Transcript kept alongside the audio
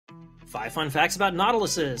5 fun facts about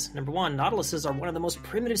nautiluses. Number 1, nautiluses are one of the most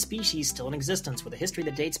primitive species still in existence, with a history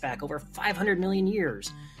that dates back over 500 million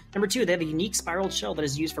years. Number 2, they have a unique spiraled shell that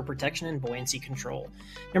is used for protection and buoyancy control.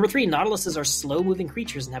 Number 3, nautiluses are slow-moving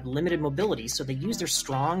creatures and have limited mobility, so they use their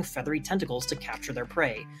strong, feathery tentacles to capture their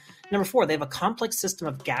prey. Number 4, they have a complex system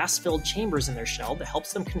of gas-filled chambers in their shell that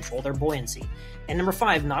helps them control their buoyancy. And number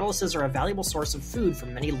 5, nautiluses are a valuable source of food for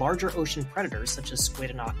many larger ocean predators such as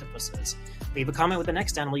squid and octopuses. Leave a comment with the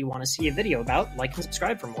next animal you want to see a video about, like and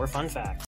subscribe for more fun facts.